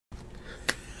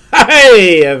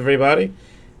Hey, everybody.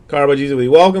 Carbo Jesus with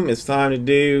you. Welcome. It's time to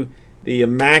do the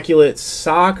Immaculate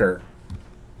Soccer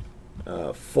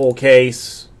full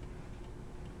case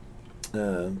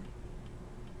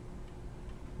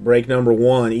break number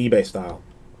 1, eBay style.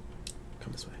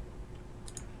 Come this way.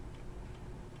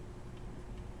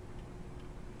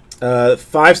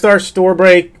 5-star store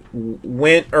break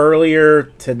went earlier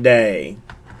today.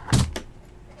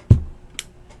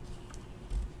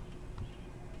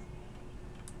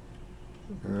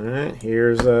 Alright,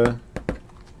 here's our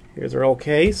old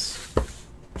case.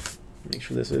 Make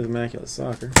sure this is Immaculate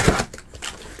Soccer.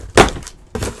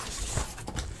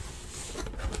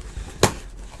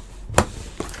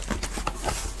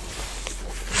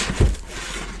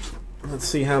 Let's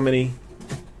see how many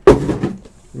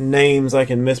names I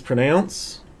can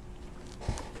mispronounce.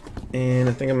 And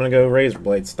I think I'm going to go razor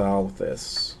blade style with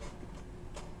this.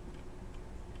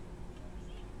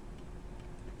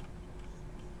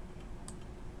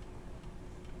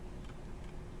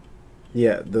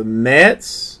 Yeah, the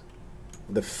Mets,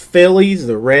 the Phillies,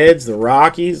 the Reds, the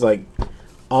Rockies, like,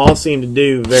 all seem to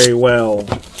do very well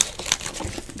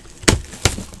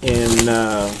in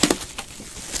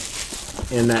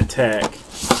that tech.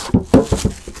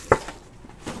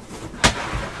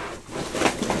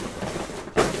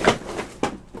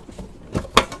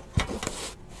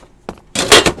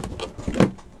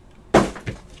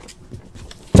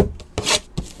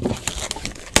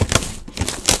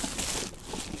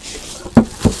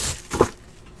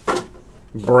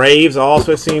 Braves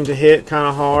also seem to hit kind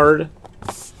of hard.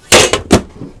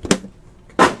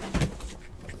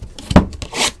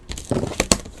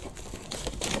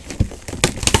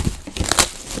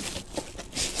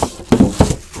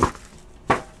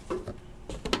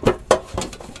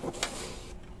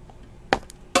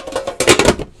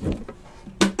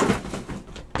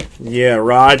 Yeah,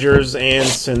 Rogers and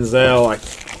Senzel, I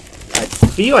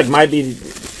feel like might be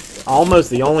almost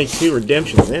the only 2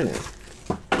 redemptions in it.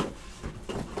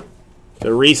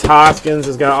 The Reese Hoskins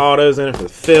has got autos in it for the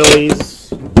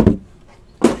Phillies,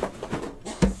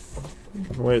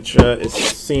 which it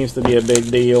seems to be a big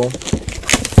deal.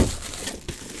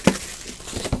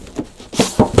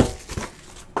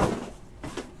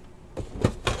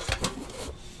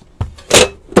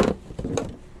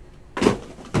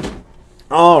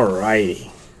 Alrighty.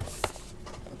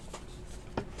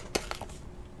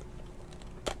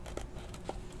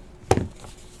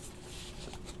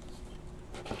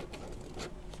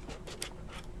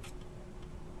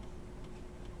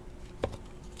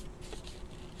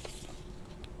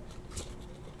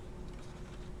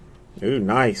 Ooh,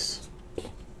 nice.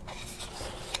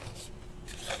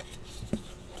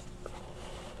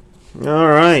 All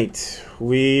right.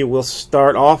 We will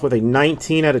start off with a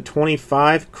 19 out of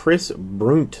 25 Chris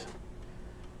Brunt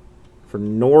for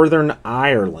Northern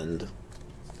Ireland.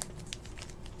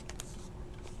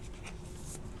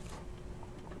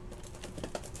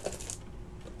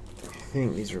 I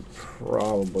think these are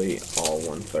probably all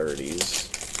 130s.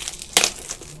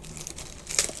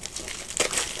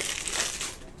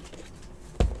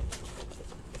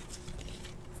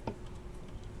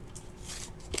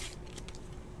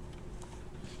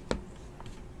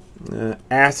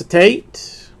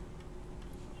 Acetate,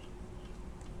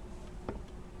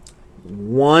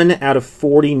 1 out of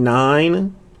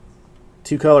 49,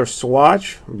 2-color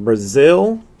swatch,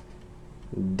 Brazil,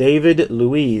 David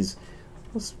Luiz.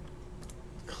 Let's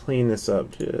clean this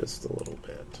up just a little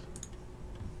bit.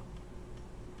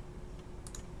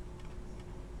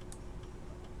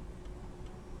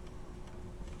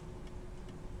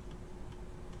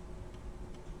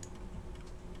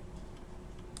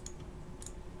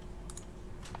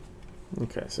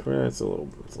 Okay, so it's a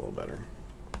little better.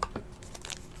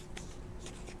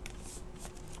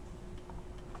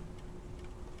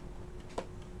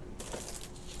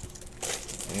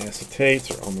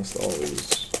 Acetates are almost always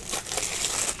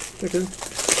thicker.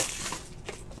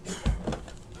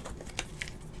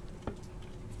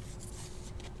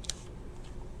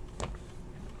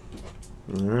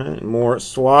 All right, more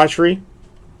swatchery.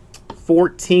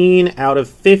 14 out of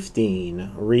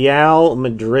 15. Real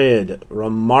Madrid.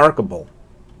 Remarkable.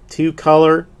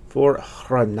 2-color for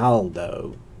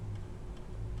Ronaldo.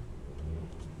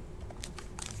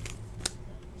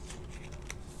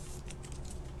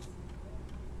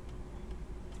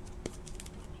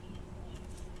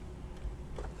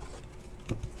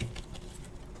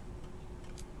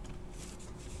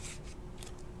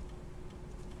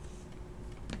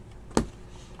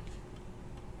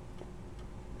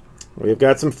 We've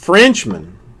got some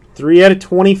Frenchmen. 3 out of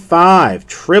 25.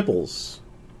 Triples.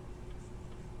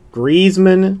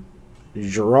 Griezmann,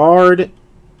 Gerard,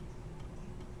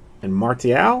 and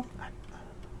Martial.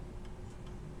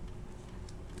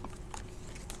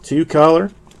 2 color,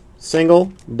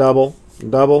 single, double,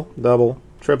 double, double,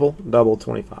 triple, double,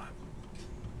 25.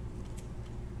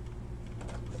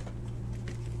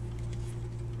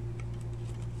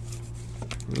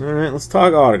 All right, let's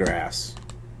talk autographs.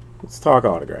 Let's talk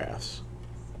autographs.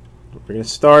 We're going to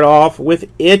start off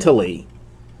with Italy.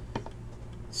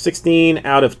 16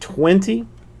 out of 20.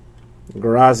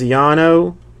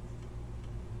 Graziano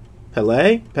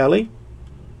Pele?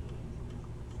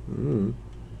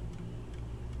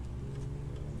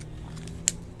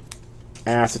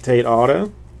 Acetate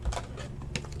auto.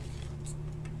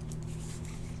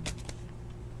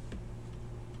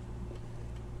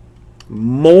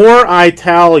 More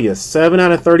Italia. 7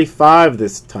 out of 35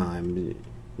 this time.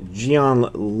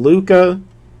 Gianluca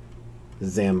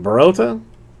Zambrotta.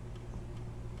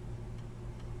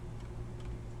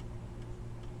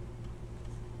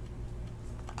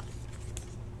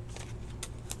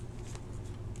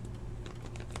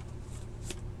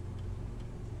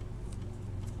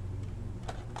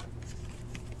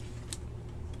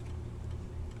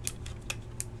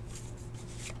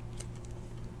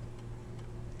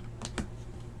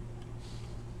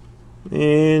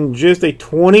 And just a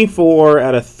 24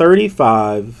 out of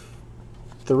 35,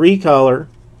 3-color,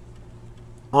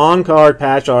 on-card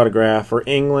patch autograph for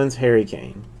England's Harry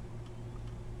Kane.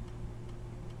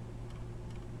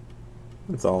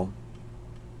 That's all.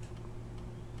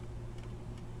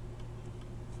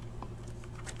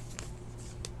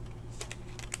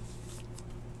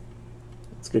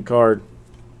 It's a good card.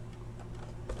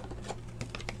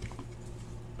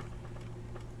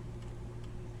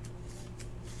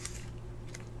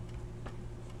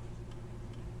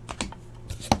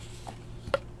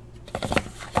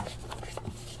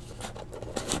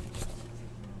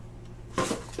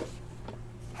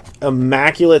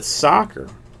 Immaculate Soccer.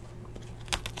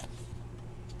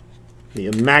 The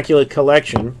Immaculate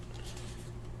Collection,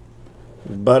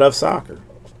 but of soccer.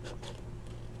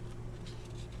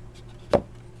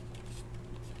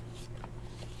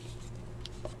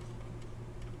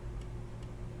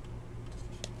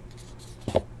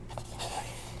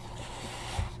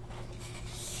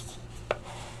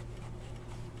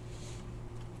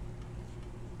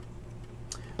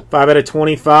 Five out of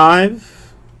 25.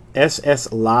 SS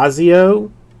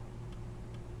Lazio,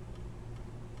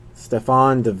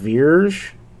 Stefan de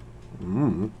Vrij.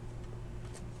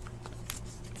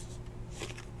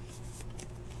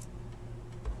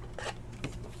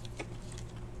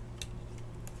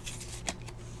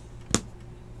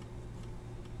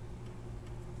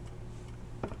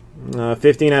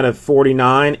 15 out of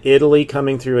 49. Italy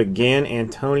coming through again.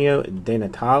 Antonio De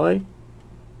Natale.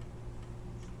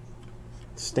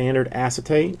 Standard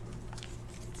acetate.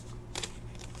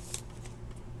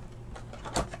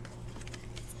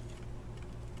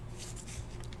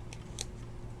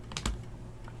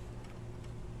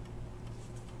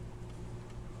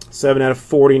 Seven out of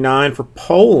 49 for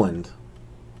Poland.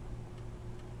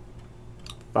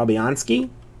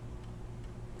 Fabianski,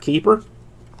 keeper.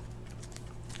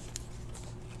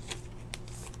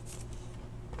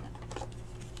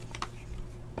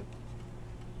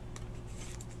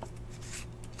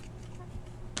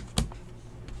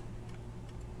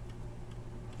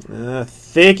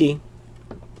 Thicky.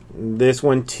 This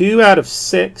one 2 out of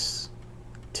 6.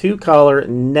 2-color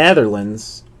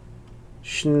Netherlands.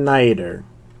 Schneider.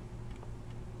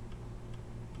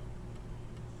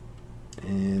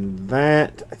 And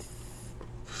that, I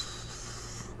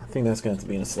think that's going to have to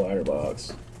be in a slider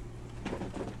box.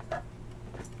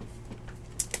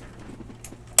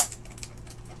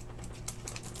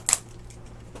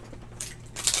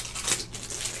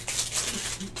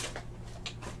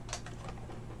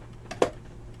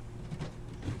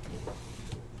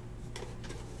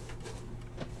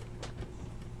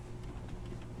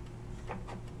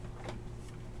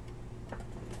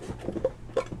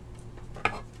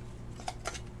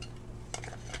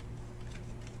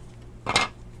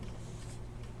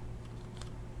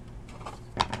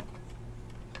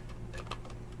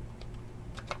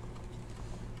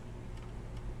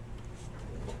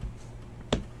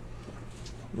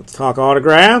 Let's talk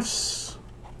autographs.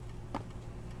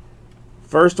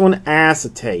 First one,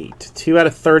 acetate. 2 out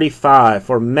of 35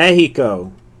 for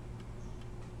Mexico.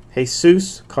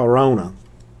 Jesus Corona.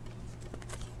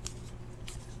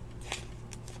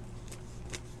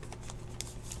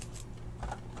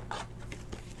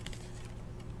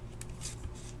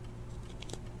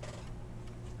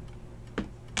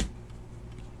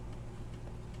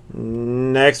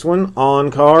 Next one,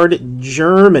 on card,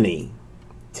 Germany.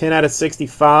 10 out of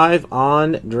 65,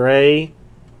 Andre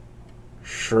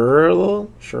Schürrle?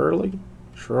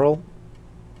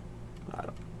 I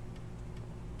don't.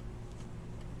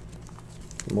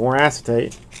 More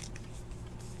acetate.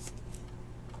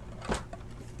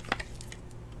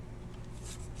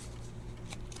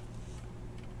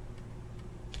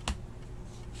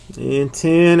 And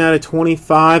 10 out of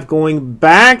 25 going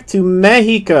back to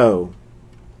Mexico.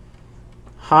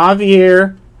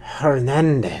 Javier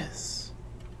Hernandez.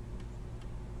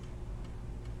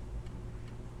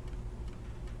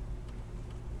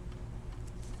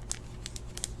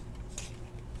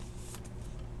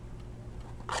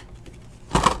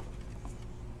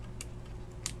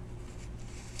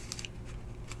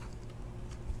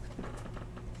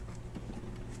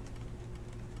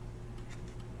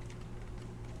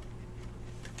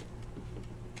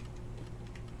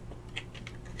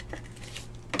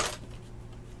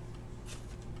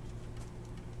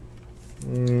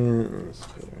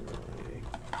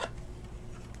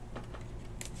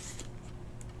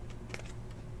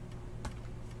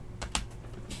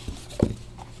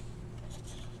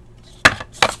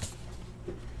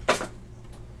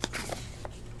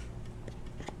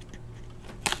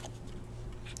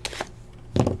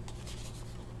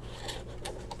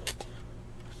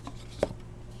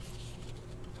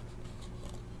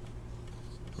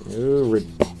 Ooh,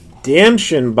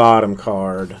 redemption bottom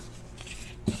card.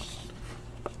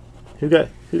 Who got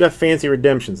fancy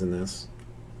redemptions in this?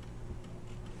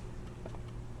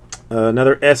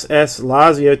 Another SS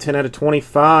Lazio, 10 out of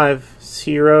 25.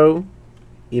 Ciro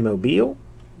Immobile.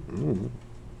 Ooh.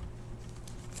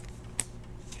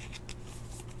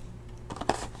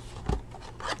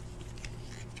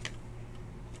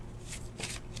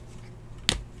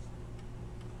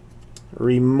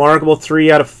 Remarkable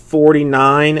 3 out of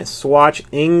 49. Swatch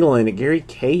England. Gary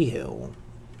Cahill.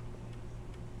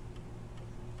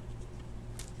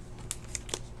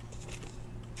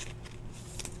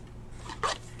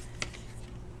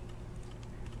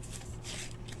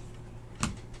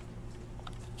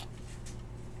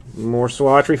 More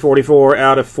swatchery. 44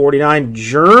 out of 49.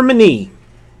 Germany.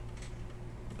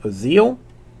 Ozil.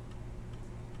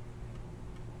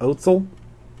 Otzel.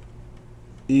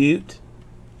 Oot.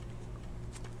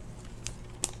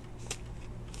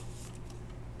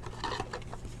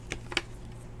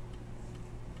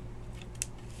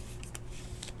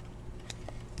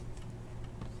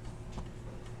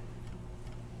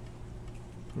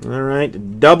 All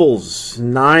right, doubles,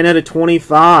 9 out of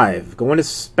 25. Going to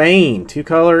Spain,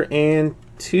 2-color and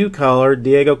 2-color.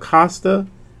 Diego Costa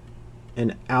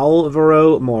and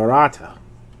Alvaro Morata.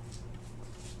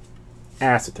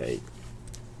 Acetate.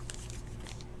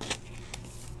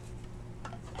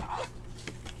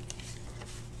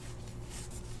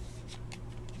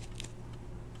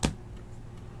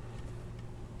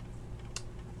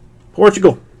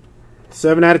 Portugal,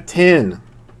 7 out of 10.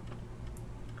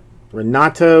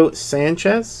 Renato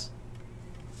Sanchez.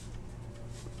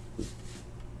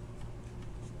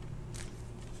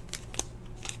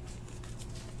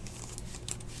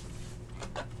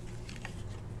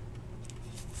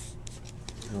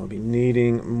 I'll be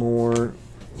needing more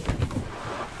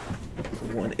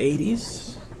 180s.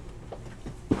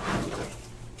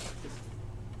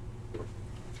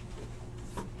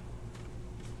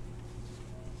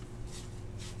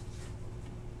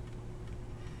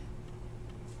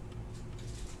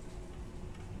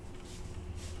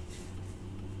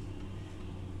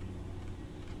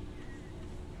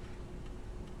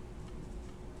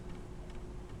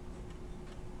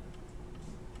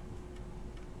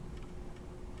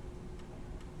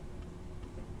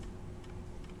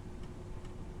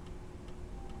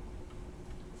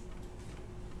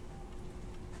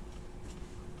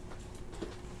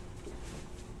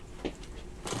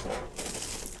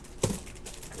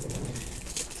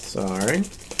 Sorry.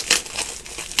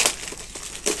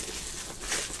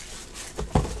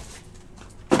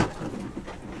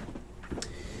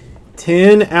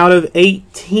 Ten out of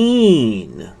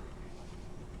 18.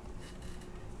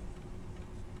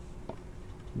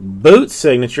 Boot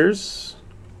signatures.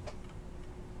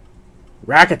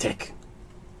 Rakitic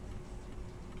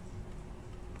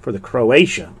for the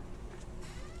Croatia.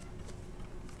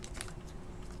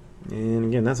 And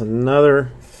again, that's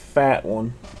another fat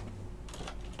one.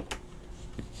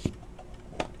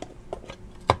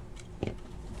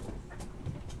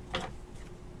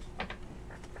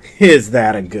 Is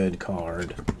that a good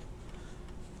card?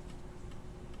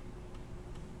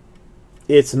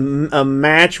 It's a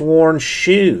match-worn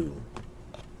shoe.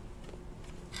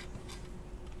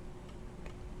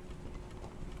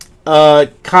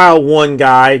 Kyle, one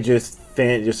guy just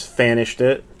finished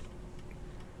it.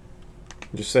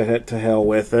 Just said to hell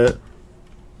with it.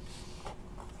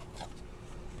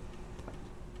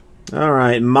 All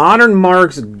right, Modern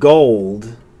Marks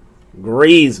Gold.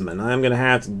 Griezmann. I'm going to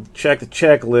have to check the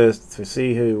checklist to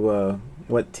see who,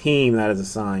 what team that is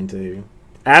assigned to.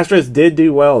 Astros did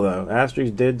do well, though.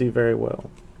 Astros did do very well.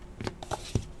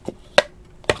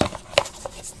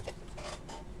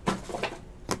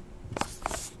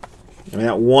 I mean,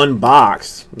 that one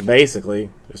box, basically,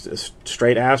 just a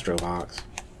straight Astro box.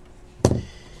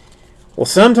 Well,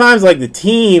 sometimes, like, the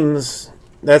teams,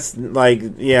 that's, like,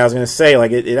 yeah, I was going to say,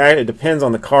 like, it depends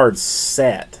on the card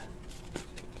set.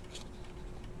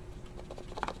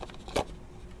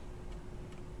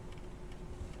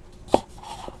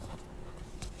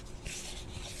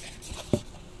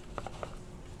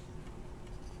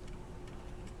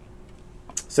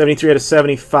 $73 out of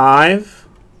 75.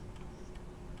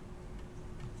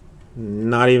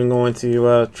 Not even going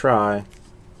to try.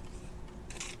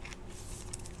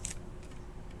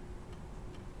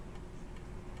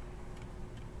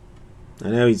 I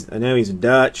know he's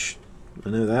Dutch. I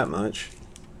know that much.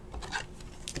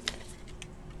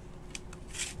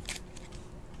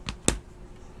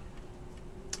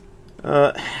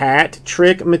 Hat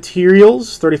trick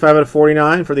materials, 35 out of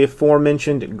 49 for the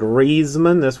aforementioned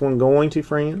Griezmann. This one going to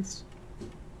France.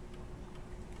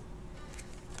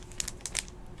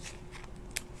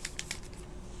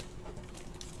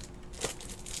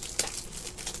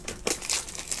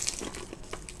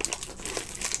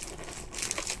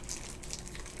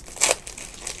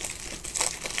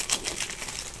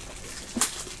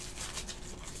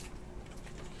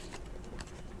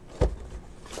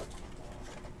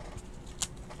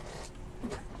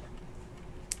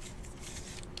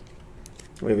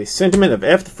 We have a sentiment of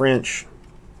F the French.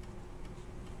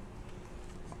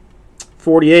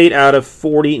 48 out of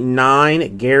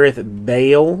 49, Gareth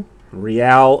Bale,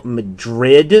 Real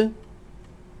Madrid,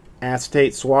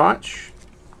 acetate swatch.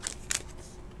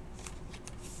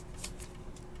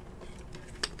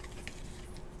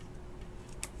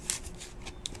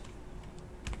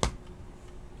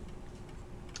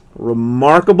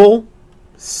 Remarkable,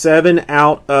 7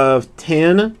 out of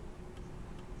 10.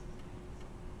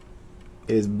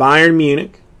 It is Bayern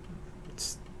Munich.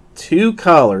 It's 2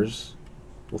 colors.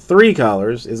 Well, 3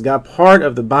 colors. It's got part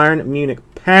of the Bayern Munich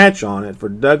patch on it for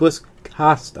Douglas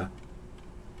Costa.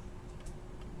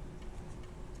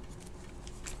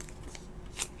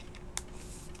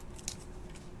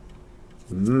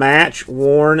 Match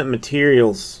worn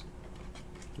materials.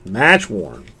 Match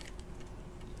worn.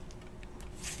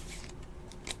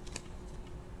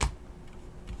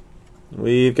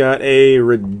 We've got a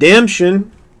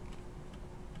redemption.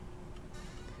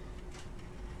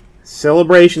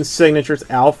 Celebration signatures,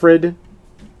 Alfred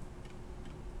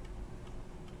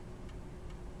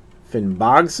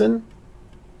Finnbogason.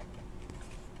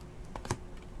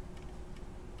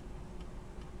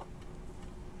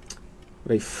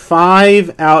 A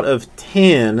 5 out of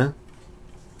 10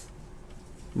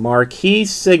 marquee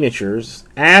signatures,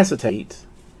 acetate,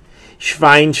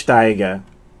 Schweinsteiger.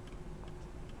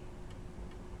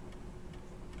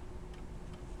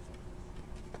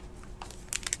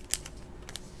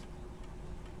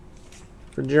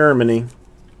 For Germany.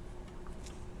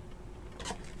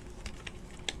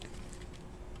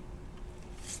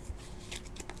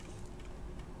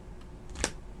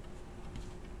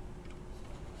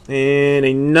 And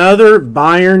another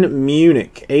Bayern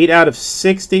Munich. 8 out of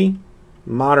 60.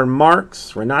 Modern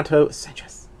Marks. Renato Sanchez.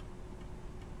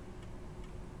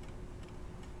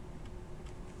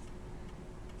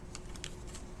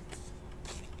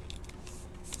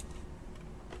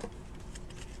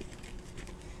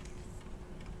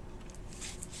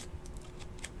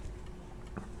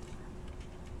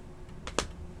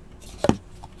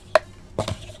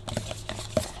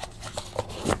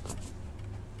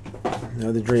 No,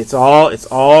 the dream. It's all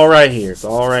right here. It's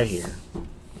all right here.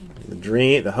 The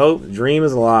dream, the hope, the dream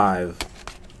is alive.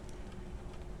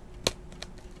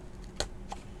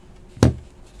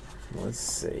 Let's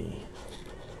see.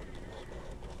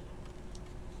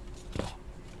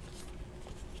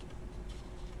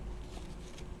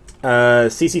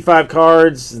 CC5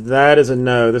 cards. That is a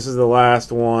no. This is the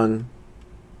last one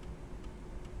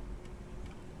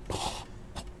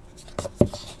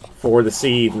for this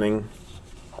evening.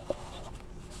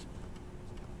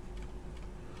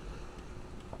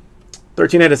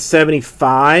 $13 out of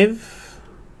 75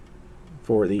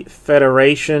 for the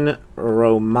Federation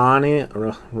Romana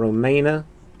de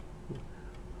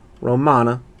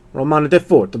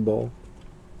Football.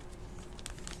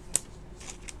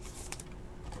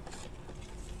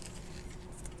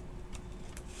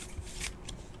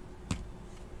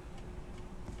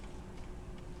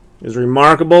 It is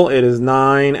remarkable. It is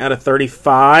 9 out of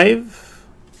 35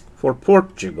 for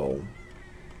Portugal.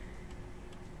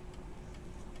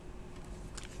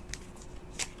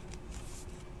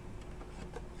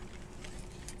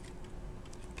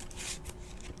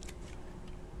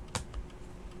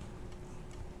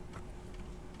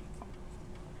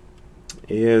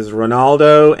 is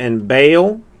Ronaldo and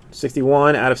Bale.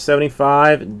 61 out of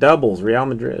 75. Doubles, Real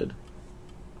Madrid.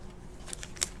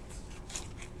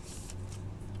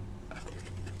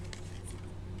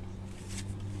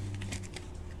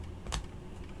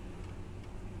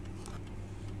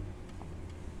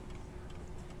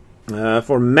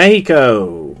 For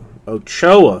Mexico,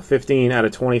 Ochoa, 15 out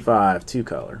of 25,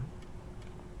 2-color.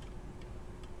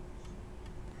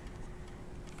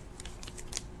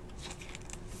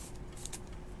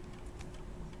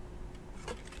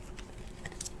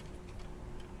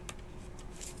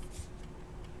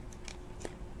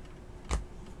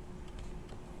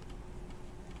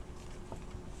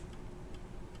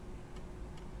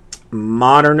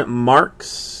 Modern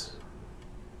Marks,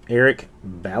 Eric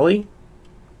Bailey.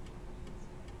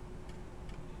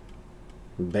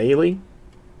 Bailey.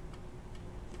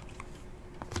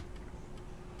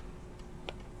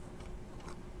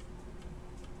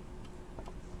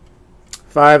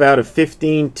 Five out of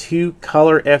 15,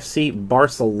 2-color FC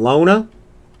Barcelona.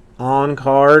 On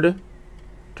card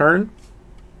turn.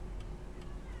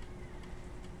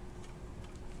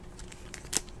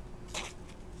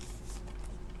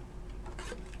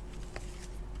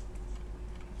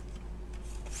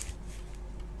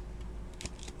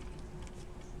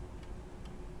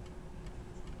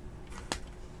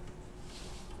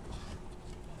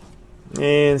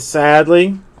 And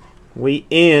sadly, we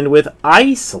end with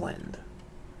Iceland.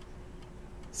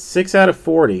 6 out of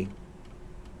 40.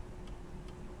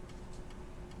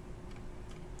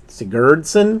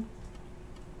 Sigurdsson.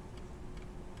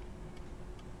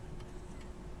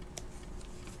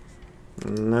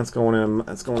 And that's going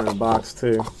in a box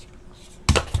too.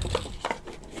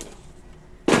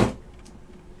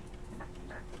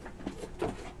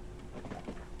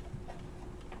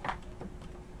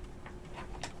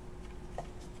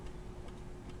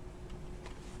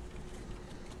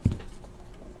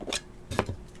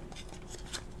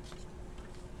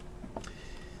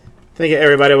 Thank you,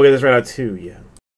 everybody. We'll get this right out to you.